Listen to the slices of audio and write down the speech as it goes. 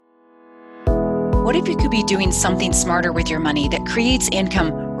What if you could be doing something smarter with your money that creates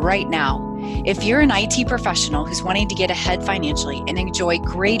income right now? If you're an IT professional who's wanting to get ahead financially and enjoy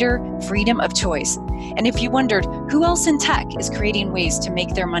greater freedom of choice, and if you wondered who else in tech is creating ways to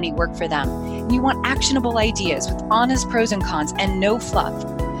make their money work for them, and you want actionable ideas with honest pros and cons and no fluff,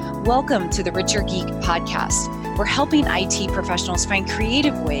 welcome to the Richer Geek podcast. We're helping IT professionals find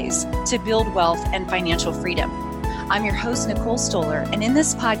creative ways to build wealth and financial freedom. I'm your host, Nicole Stoller, and in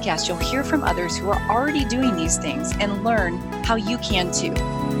this podcast, you'll hear from others who are already doing these things and learn how you can too.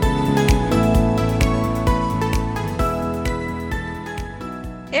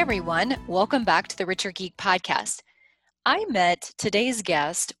 Hey everyone, welcome back to the Richer Geek podcast. I met today's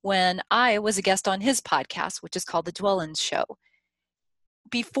guest when I was a guest on his podcast, which is called The Dwellin' Show.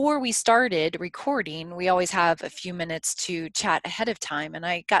 Before we started recording, we always have a few minutes to chat ahead of time, and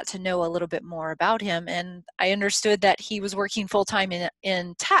I got to know a little bit more about him, and I understood that he was working full-time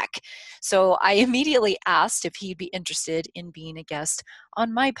in tech. So I immediately asked if he'd be interested in being a guest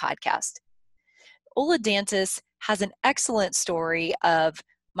on my podcast. Ola Dantis has an excellent story of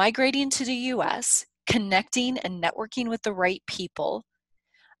migrating to the U.S., connecting and networking with the right people,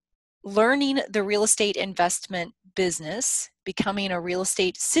 learning the real estate investment business, becoming a real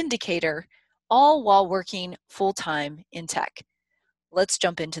estate syndicator, all while working full-time in tech. Let's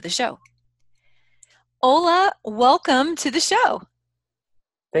jump into the show. Ola, welcome to the show.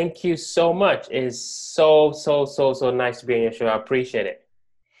 Thank you so much. It's so nice to be on your show. I appreciate it.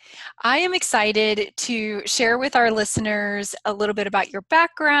 I am excited to share with our listeners a little bit about your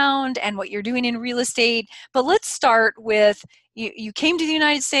background and what you're doing in real estate. But let's start with you came to the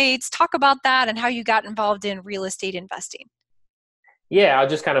United States. Talk about that and how you got involved in real estate investing. Yeah, I'll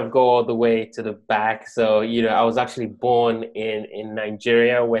just kind of go all the way to the back. So, I was actually born in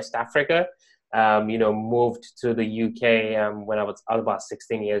Nigeria, West Africa. Moved to the UK when I was about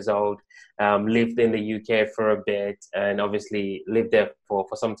 16 years old. Lived in the UK for a bit and obviously lived there for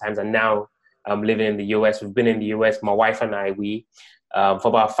some time. And now I'm living in the US. We've been in the US, my wife and I, for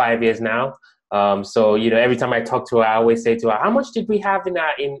about 5 years now. So, every time I talk to her, I always say to her, how much did we have in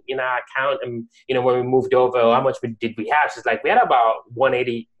our account? And, when we moved over, how much did we have? She's like, we had about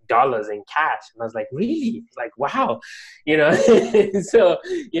 $180 in cash. And I was like, really? It's like, wow. So,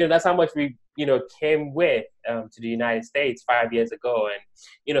 that's how much we, came with to the United States 5 years ago.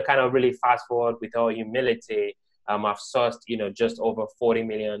 And, kind of really fast forward with all humility, I've sourced, just over 40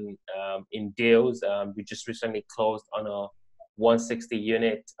 million in deals. We just recently closed on a 160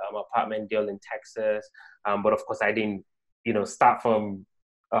 unit apartment deal in Texas. But of course I didn't, start from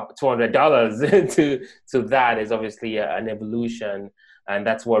 $200 to that. Is obviously an evolution. And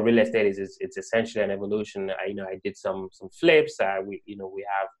that's what real estate is. It's essentially an evolution. I did some flips. We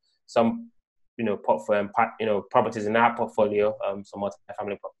have some, properties in our portfolio, some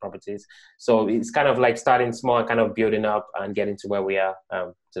multi-family properties. So it's kind of like starting small and kind of building up and getting to where we are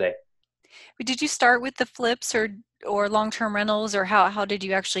today. Did you start with the flips or long-term rentals, or how did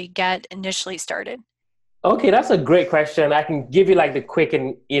you actually get initially started? Okay, that's a great question. I can give you like the quick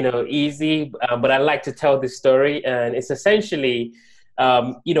and easy, but I like to tell this story. And it's essentially,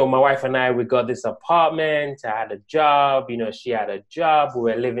 my wife and I, we got this apartment. I had a job. She had a job.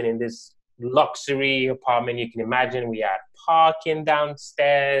 We were living in this luxury apartment. You can imagine we had parking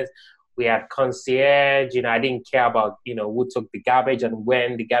downstairs. We had concierge. I didn't care about, who took the garbage and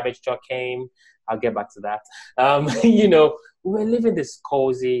when the garbage truck came. I'll get back to that. We were living this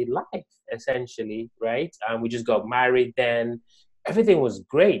cozy life, essentially, right? We just got married then. Everything was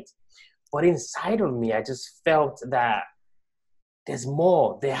great. But inside of me, I just felt that there's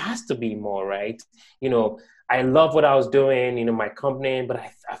more. There has to be more, right? I love what I was doing, my company, but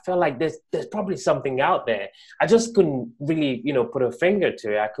I felt like there's probably something out there. I just couldn't really, put a finger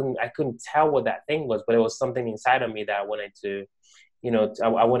to it. I couldn't tell what that thing was, but it was something inside of me that I wanted to,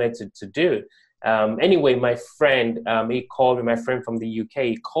 I wanted to do. Anyway, my friend, he called me, my friend from the UK,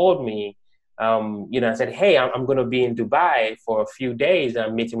 he called me, I said, hey, I'm going to be in Dubai for a few days.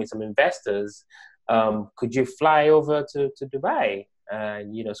 I'm meeting with some investors. Could you fly over to Dubai?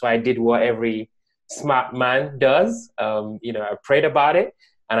 And, so I did what every smart man does. I prayed about it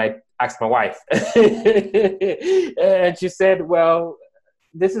and I asked my wife. And she said, well,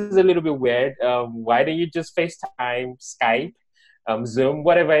 this is a little bit weird. Why don't you just FaceTime, Skype, Zoom,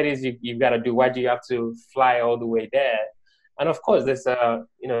 whatever it is you've got to do? Why do you have to fly all the way there? And of course, there's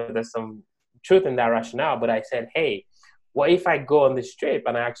some truth in that rationale. But I said, hey, what if I go on this trip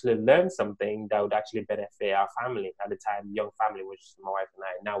and I actually learn something that would actually benefit our family at the time, young family, which is my wife and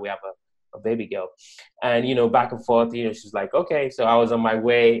I. Now we have a baby girl. And, back and forth, she's like, okay. So I was on my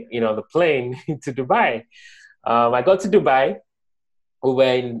way, the plane to Dubai. I got to Dubai. we were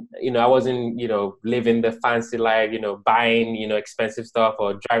in, I wasn't, living the fancy life, buying, expensive stuff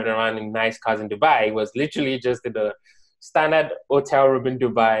or driving around in nice cars in Dubai. It was literally just in the standard hotel room in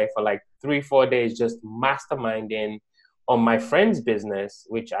Dubai for like 3, 4 days, just masterminding on my friend's business,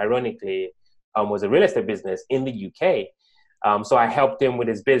 which ironically was a real estate business in the UK. So I helped him with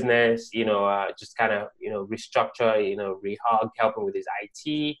his business, just kind of, restructure, rehog, help him with his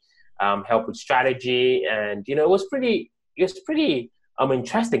IT, help with strategy. And, it was pretty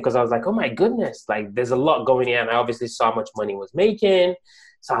interesting because I was like, oh my goodness, like there's a lot going in. I obviously saw how much money he was making.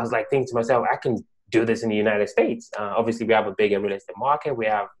 So I was like thinking to myself, I can do this in the United States. Obviously we have a bigger real estate market. We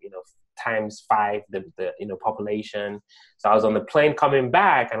have, times 5 the population. So I was on the plane coming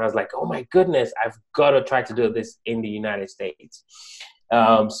back and I was like, oh my goodness, I've got to try to do this in the United States.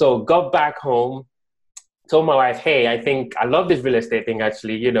 So got back home, told my wife, hey, I think I love this real estate thing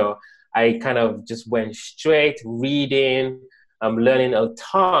actually. I kind of just went straight reading, learning a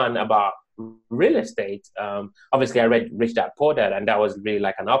ton about real estate. Obviously I read Rich Dad Poor Dad, and that was really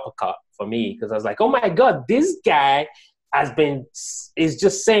like an uppercut for me because I was like, oh my God, this guy is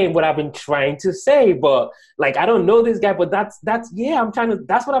just saying what I've been trying to say, but like I don't know this guy, but that's that's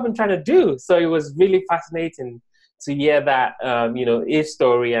what I've been trying to do. So it was really fascinating to hear that his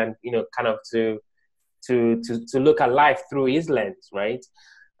story, and kind of to look at life through his lens, right?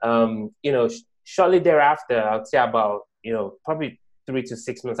 Shortly thereafter, I'd say about probably 3 to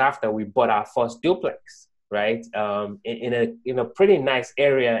 6 months after, we bought our first duplex, right? In a pretty nice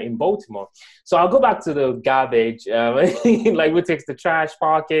area in Baltimore. So I'll go back to the garbage, like who takes the trash,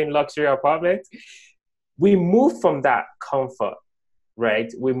 parking, luxury apartment. We moved from that comfort,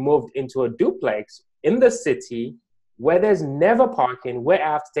 right? We moved into a duplex in the city where there's never parking, where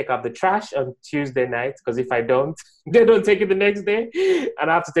I have to take out the trash on Tuesday night, because if I don't, they don't take it the next day. And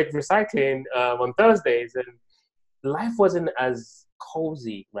I have to take recycling on Thursdays. And life wasn't as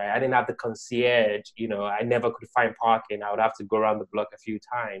cozy, right? I didn't have the concierge, I never could find parking. I would have to go around the block a few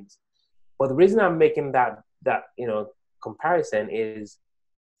times. But the reason I'm making that comparison is,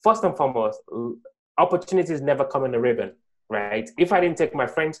 first and foremost, opportunities never come in a ribbon, right? If I didn't take my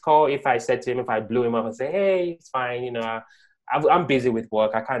friend's call, if I said to him, if I blew him up and say, hey, it's fine, I'm busy with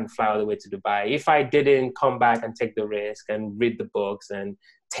work, I can't fly all the way to Dubai. If I didn't come back and take the risk and read the books and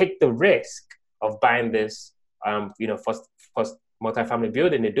take the risk of buying this, first multifamily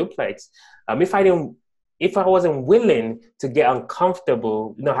building, a duplex, if I wasn't willing to get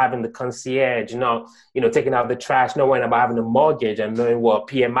uncomfortable, having the concierge, taking out the trash, not worrying about having a mortgage and knowing what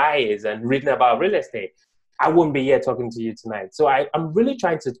PMI is and reading about real estate, I wouldn't be here talking to you tonight. So I'm really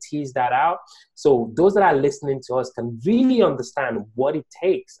trying to tease that out, so those that are listening to us can really understand what it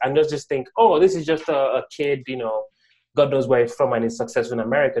takes and not just think, oh, this is just a kid, God knows where he's from and is successful in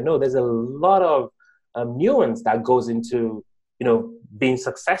America. No, there's a lot of nuance that goes into being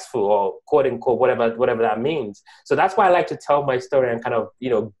successful, or quote unquote whatever that means. So that's why I like to tell my story and kind of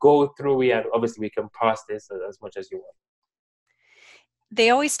go through it, and obviously we can pass this as much as you want. They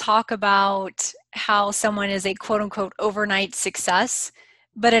always talk about how someone is a quote unquote overnight success,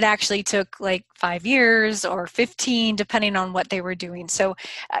 but it actually took like 5 years or 15, depending on what they were doing. So,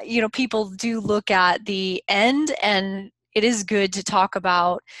 people do look at the end, and it is good to talk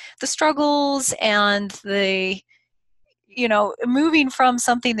about the struggles and the, moving from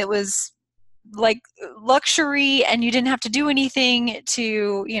something that was like luxury and you didn't have to do anything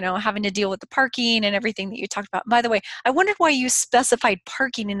to, having to deal with the parking and everything that you talked about. By the way, I wondered why you specified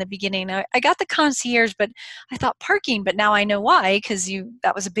parking in the beginning. I got the concierge, but I thought parking, but now I know why, because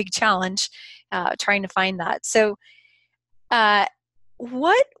that was a big challenge trying to find that. So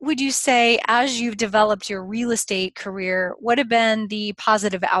what would you say, as you've developed your real estate career, what have been the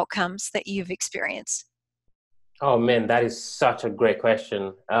positive outcomes that you've experienced? Oh man, that is such a great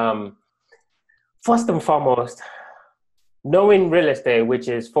question. First and foremost, knowing real estate, which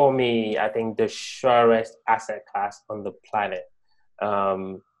is for me, I think the surest asset class on the planet,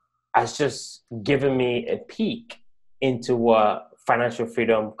 has just given me a peek into what financial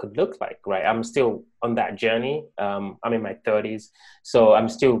freedom could look like, right? I'm still on that journey. I'm in my 30s, so I'm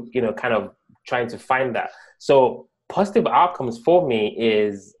still, kind of trying to find that. So positive outcomes for me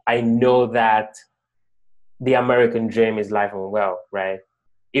is, I know that the American dream is life and well, right?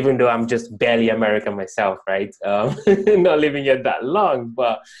 Even though I'm just barely American myself, right? Not living here that long,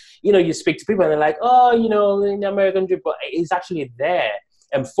 but you speak to people and they're like, oh, in the American dream, but it's actually there.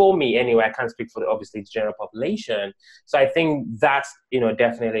 And for me, anyway, I can't speak for obviously the general population. So I think that's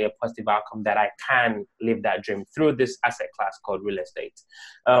definitely a positive outcome, that I can live that dream through this asset class called real estate.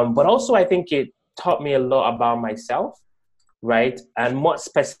 But also, I think it taught me a lot about myself. right? And more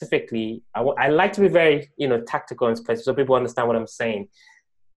specifically, I like to be very, tactical and specific so people understand what I'm saying,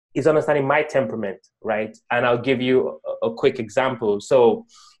 is understanding my temperament, right? And I'll give you a quick example. So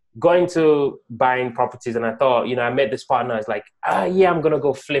going to buying properties, and I thought, I met this partner. I was like, yeah, I'm going to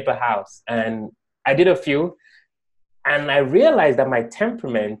go flip a house. And I did a few, and I realized that my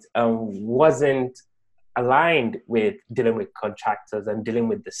temperament wasn't aligned with dealing with contractors and dealing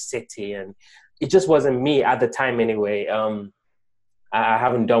with the city. And it just wasn't me at the time anyway. I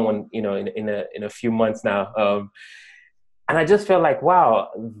haven't done one, in a few months now. And I just felt like, wow,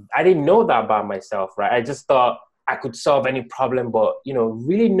 I didn't know that about myself, right? I just thought I could solve any problem, but,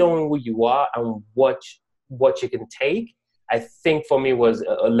 really knowing who you are and what you can take, I think for me was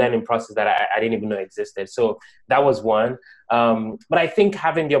a learning process that I didn't even know existed. So that was one. But I think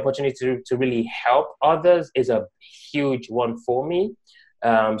having the opportunity to really help others is a huge one for me.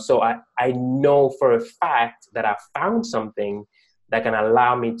 So I know for a fact that I found something that can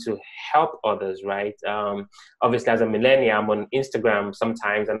allow me to help others, right? Obviously, as a millennial, I'm on Instagram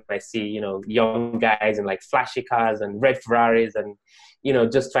sometimes, and I see, young guys in like flashy cars and red Ferraris and,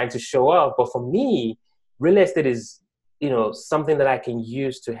 just trying to show up. But for me, real estate is, something that I can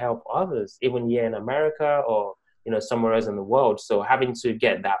use to help others, even here in America or, somewhere else in the world. So having to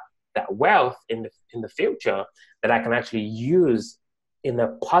get that wealth in the future that I can actually use in a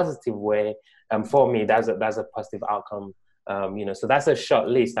positive way, for me, that's a positive outcome. So that's a short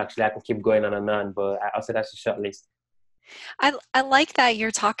list. Actually, I can keep going on and on, but I'll say that's a short list. I like that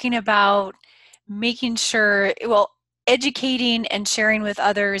you're talking about making sure, well, educating and sharing with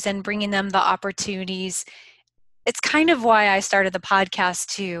others and bringing them the opportunities. It's kind of why I started the podcast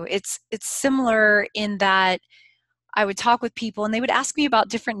too. It's similar in that I would talk with people and they would ask me about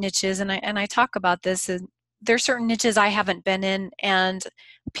different niches, and I talk about this, and there's certain niches I haven't been in and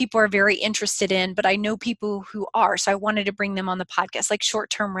people are very interested in, but I know people who are, so I wanted to bring them on the podcast, like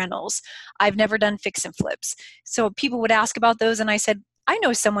short-term rentals. I've never done fix and flips. So people would ask about those and I said, I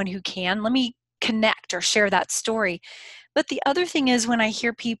know someone who can. Let me connect or share that story. But the other thing is, when I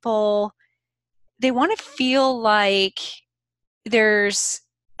hear people, they want to feel like there's,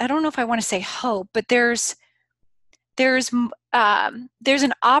 I don't know if I want to say hope, but there's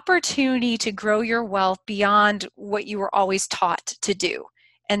an opportunity to grow your wealth beyond what you were always taught to do.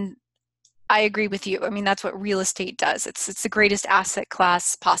 And I agree with you. I mean, that's what real estate does. It's the greatest asset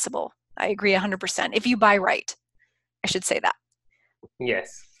class possible. I agree 100%. If you buy right, I should say that.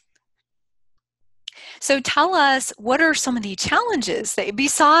 Yes. So tell us, what are some of the challenges that,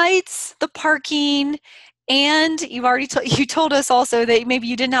 besides the parking, and you've already you told us also that maybe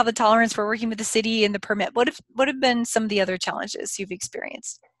you didn't have the tolerance for working with the city and the permit. What have been some of the other challenges you've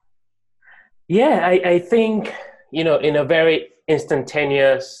experienced? Yeah, I think, in a very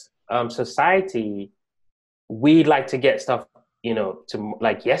instantaneous society, we like to get stuff, to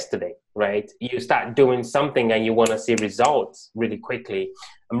like yesterday, right? You start doing something and you want to see results really quickly.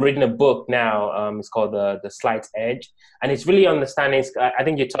 I'm reading a book now. It's called The Slight Edge, and it's really understanding. I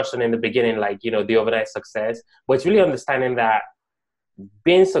think you touched on in the beginning, like, the overnight success, but it's really understanding that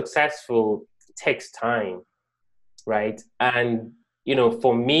being successful takes time, right? And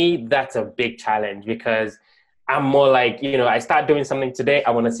for me, that's a big challenge because I'm more like, I start doing something today,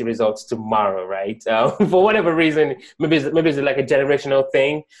 I want to see results tomorrow, right? For whatever reason, maybe it's like a generational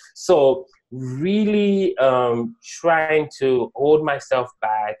thing. So really trying to hold myself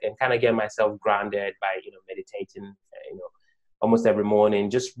back and kind of get myself grounded by, meditating, almost every morning,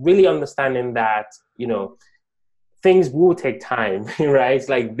 just really understanding that, things will take time, right? It's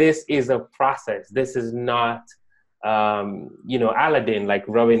like, this is a process. This is not, Aladdin, like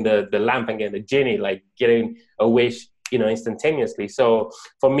rubbing the lamp and getting the genie, like getting a wish, instantaneously. So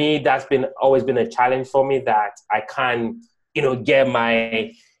for me, that's always been a challenge for me, that I can't, get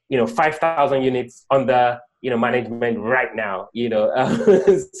my, 5,000 units under, management right now,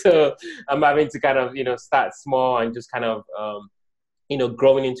 so I'm having to kind of, start small and just kind of,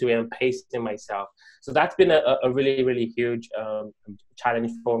 growing into it and pacing myself. So that's been a really, really huge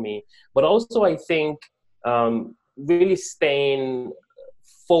challenge for me. But also, I think, really staying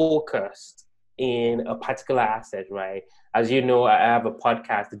focused in a particular asset, right? As you know, I have a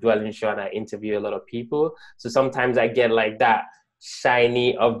podcast, The Dwelling Show, and I interview a lot of people. So sometimes I get like that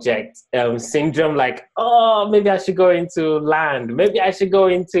shiny object syndrome, like, oh, maybe I should go into land. Maybe I should go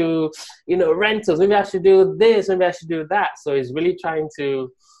into, rentals. Maybe I should do this. Maybe I should do that. So it's really trying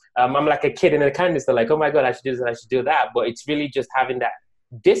to, I'm like a kid in a candy store, like, oh my God, I should do this, I should do that. But it's really just having that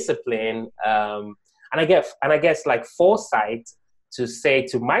discipline, and I guess like foresight to say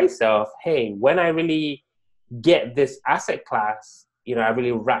to myself, hey, when I really get this asset class, I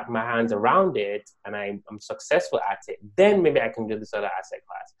really wrap my hands around it and I'm successful at it, then maybe I can do this other asset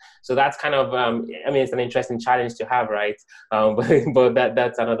class. So that's kind of, it's an interesting challenge to have, right? But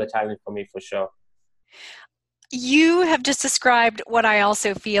that's another challenge for me for sure. You have just described what I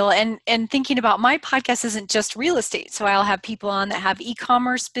also feel, and thinking about my podcast isn't just real estate. So I'll have people on that have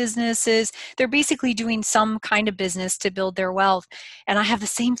e-commerce businesses. They're basically doing some kind of business to build their wealth. And I have the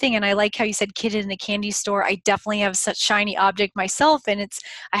same thing. And I like how you said kid in a candy store. I definitely have such shiny object myself, and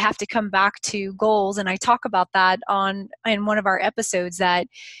I have to come back to goals. And I talk about that in one of our episodes, that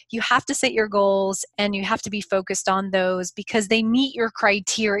you have to set your goals and you have to be focused on those because they meet your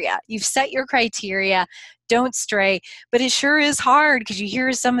criteria. You've set your criteria, don't stray. But it sure is hard because you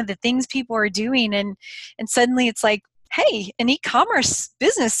hear some of the things people are doing, and suddenly it's like, hey, an e-commerce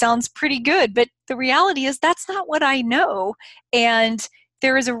business sounds pretty good, but the reality is that's not what I know. And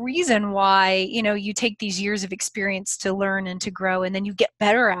there is a reason why, you take these years of experience to learn and to grow, and then you get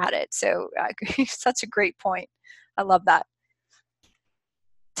better at it. So such a great point. I love that.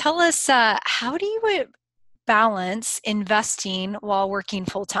 Tell us, how do you balance investing while working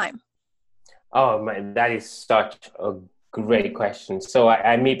full time? Oh man, that is such a great question. So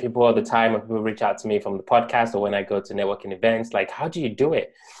I meet people all the time, and people reach out to me from the podcast or when I go to networking events, like, how do you do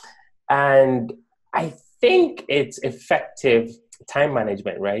it? And I think it's effective time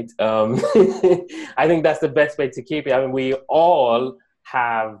management, right? I think that's the best way to keep it. I mean, we all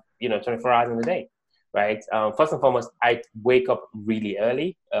have, 24 hours in the day, right? First and foremost, I wake up really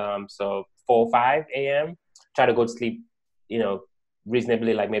early. So 4 or 5 a.m., try to go to sleep,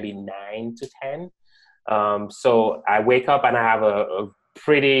 reasonably, like maybe 9 to 10. So I wake up and I have a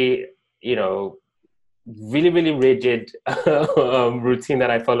pretty, really, really rigid routine that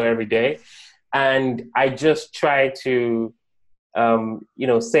I follow every day. And I just try to,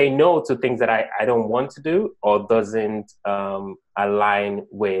 say no to things that I don't want to do or doesn't align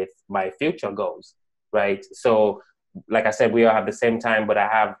with my future goals, right? So like I said, we all have the same time, but I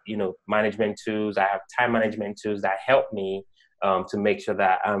have, management tools. I have time management tools that help me to make sure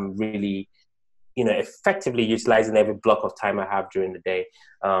that I'm really, effectively utilizing every block of time I have during the day.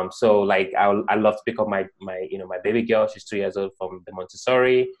 So like I love to pick up my baby girl. She's 2 years old, from the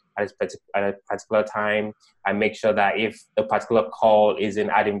Montessori at a particular time. I make sure that if a particular call isn't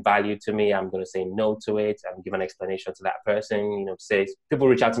adding value to me, I'm going to say no to it and give an explanation to that person. Say people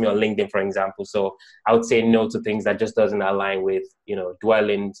reach out to me on LinkedIn, for example. So I would say no to things that just doesn't align with,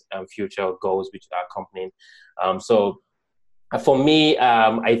 dwelling future goals which are accompanying. So for me,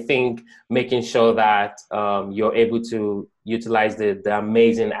 I think making sure that you're able to utilize the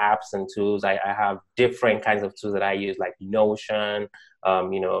amazing apps and tools. I have different kinds of tools that I use, like Notion,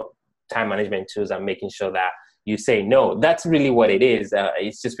 time management tools, and making sure that you say no. That's really what it is.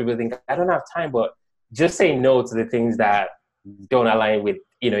 It's just people think, I don't have time, but just say no to the things that don't align with,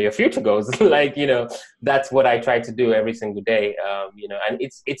 your future goals. Like, that's what I try to do every single day, and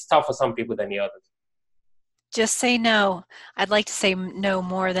it's tough for some people than the others. Just say no. I'd like to say no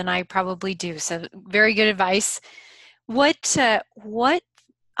more than I probably do. So very good advice. What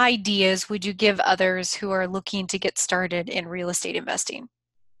ideas would you give others who are looking to get started in real estate investing?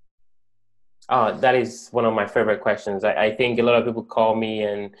 That is one of my favorite questions. I think a lot of people call me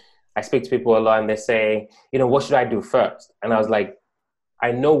and I speak to people a lot and they say, what should I do first? And I was like,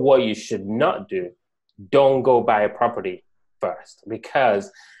 I know what you should not do. Don't go buy a property first, because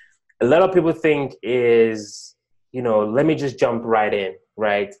a lot of people think is, let me just jump right in,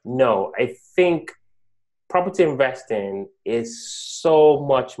 right? No, I think property investing is so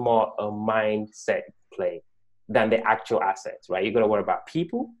much more a mindset play than the actual assets, right? You got to worry about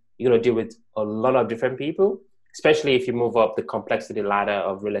people. You got to deal with a lot of different people, especially if you move up the complexity ladder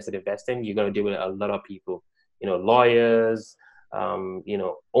of real estate investing. You got to deal with a lot of people, lawyers,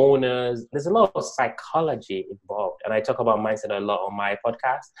 owners. There's a lot of psychology involved, and I talk about mindset a lot on my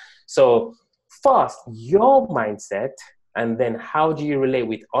podcast. So first, your mindset, and then how do you relate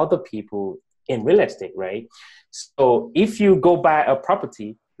with other people in real estate, right? So if you go buy a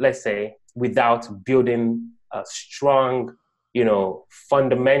property, let's say, without building a strong,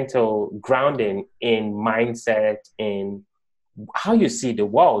 fundamental grounding in mindset, in how you see the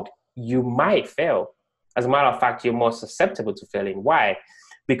world, you might fail. As a matter of fact, you're more susceptible to failing. Why?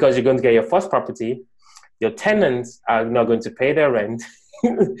 Because you're going to get your first property, your tenants are not going to pay their rent,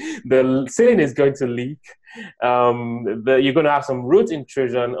 the ceiling is going to leak, you're going to have some root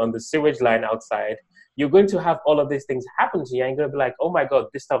intrusion on the sewage line outside. You're going to have all of these things happen to you, and you're going to be like, oh my God,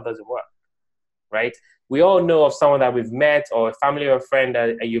 this stuff doesn't work, right? We all know of someone that we've met, or a family or a friend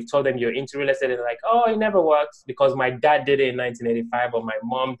that you've told them you're into real estate, and they're like, oh, it never works because my dad did it in 1985, or my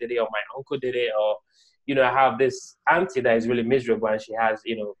mom did it, or my uncle did it, or I have this auntie that is really miserable and she has,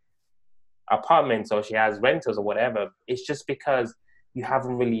 apartments or she has rentals or whatever. It's just because you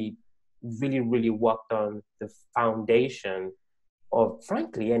haven't really worked on the foundation of,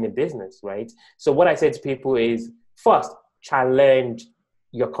 frankly, any business, right? So what I say to people is, first, challenge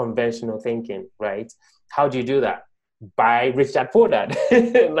your conventional thinking, right? How do you do that? By Rich Dad Poor Dad.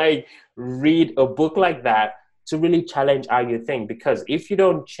 Like, read a book like that to really challenge how you think. Because if you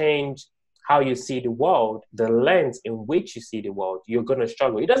don't change how you see the world, the lens in which you see the world, you're going to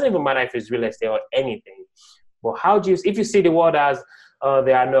struggle. It doesn't even matter if it's real estate or anything. But if you see the world as,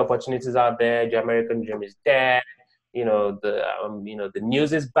 there are no opportunities out there, the American dream is dead, the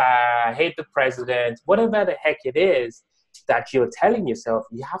news is bad, I hate the president, whatever the heck it is that you're telling yourself,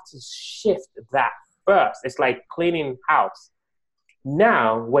 you have to shift that first. It's like cleaning house.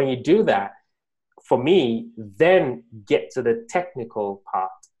 Now, when you do that, for me, then get to the technical part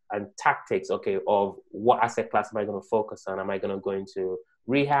and tactics, okay, of what asset class am I going to focus on? Am I going to go into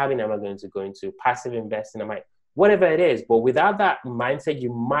rehabbing? Am I going to go into passive investing? Whatever it is. But without that mindset,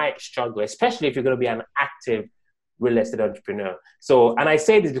 you might struggle, especially if you're going to be an active real estate entrepreneur. So, and I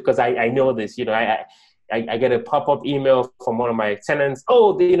say this because I know this, I get a pop-up email from one of my tenants.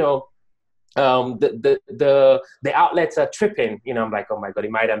 Oh, the outlets are tripping. I'm like, oh my God,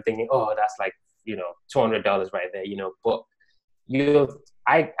 I'm thinking, oh, that's like, $200 right there, but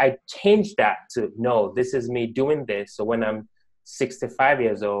I changed that to, no, this is me doing this. So when I'm 65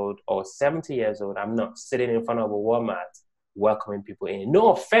 years old or 70 years old, I'm not sitting in front of a Walmart welcoming people in.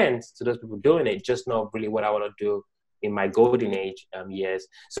 No offense to those people doing it, just not really what I want to do in my golden age years.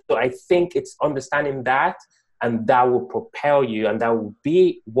 So I think it's understanding that, and that will propel you, and that will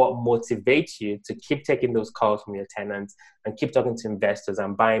be what motivates you to keep taking those calls from your tenants and keep talking to investors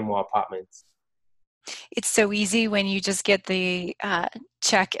and buying more apartments. It's so easy when you just get the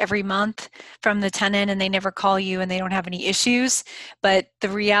check every month from the tenant and they never call you and they don't have any issues. But the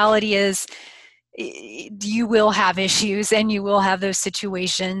reality is you will have issues and you will have those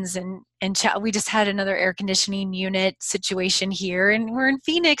situations. And we just had another air conditioning unit situation here, and we're in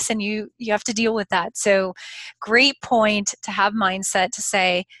Phoenix, and you have to deal with that. So great point to have mindset to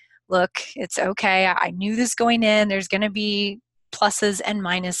say, look, it's okay. I knew this going in. There's going to be pluses and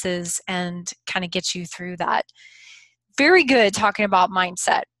minuses, and kind of get you through that. Very good talking about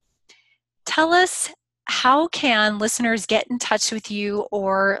mindset. Tell us, how can listeners get in touch with you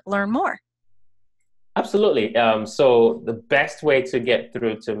or learn more? Absolutely. So the best way to get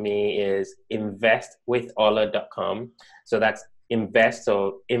through to me is investwithola.com. So that's invest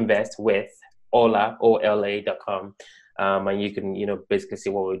with ola.com. And you can, basically see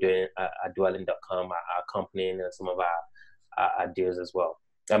what we're doing at dwelling.com, our company, and some of our deals as well.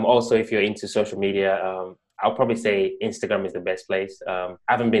 Also, if you're into social media, I'll probably say Instagram is the best place. I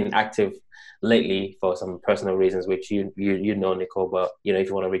haven't been active lately for some personal reasons, which you know, Nicole, but if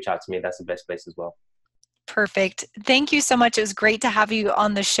you want to reach out to me, that's the best place as well. Perfect. Thank you so much. It was great to have you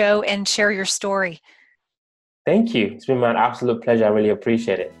on the show and share your story. Thank you. It's been my absolute pleasure. I really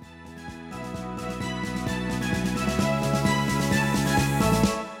appreciate it.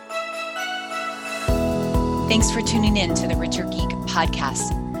 Thanks for tuning in to the Richer Geek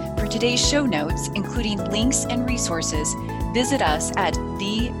podcast. For today's show notes, including links and resources, visit us at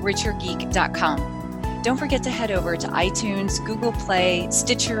therichergeek.com. Don't forget to head over to iTunes, Google Play,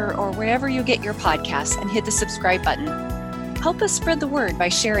 Stitcher, or wherever you get your podcasts, and hit the subscribe button. Help us spread the word by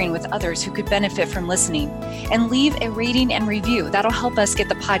sharing with others who could benefit from listening, and leave a rating and review. That'll help us get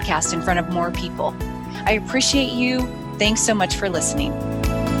the podcast in front of more people. I appreciate you. Thanks so much for listening.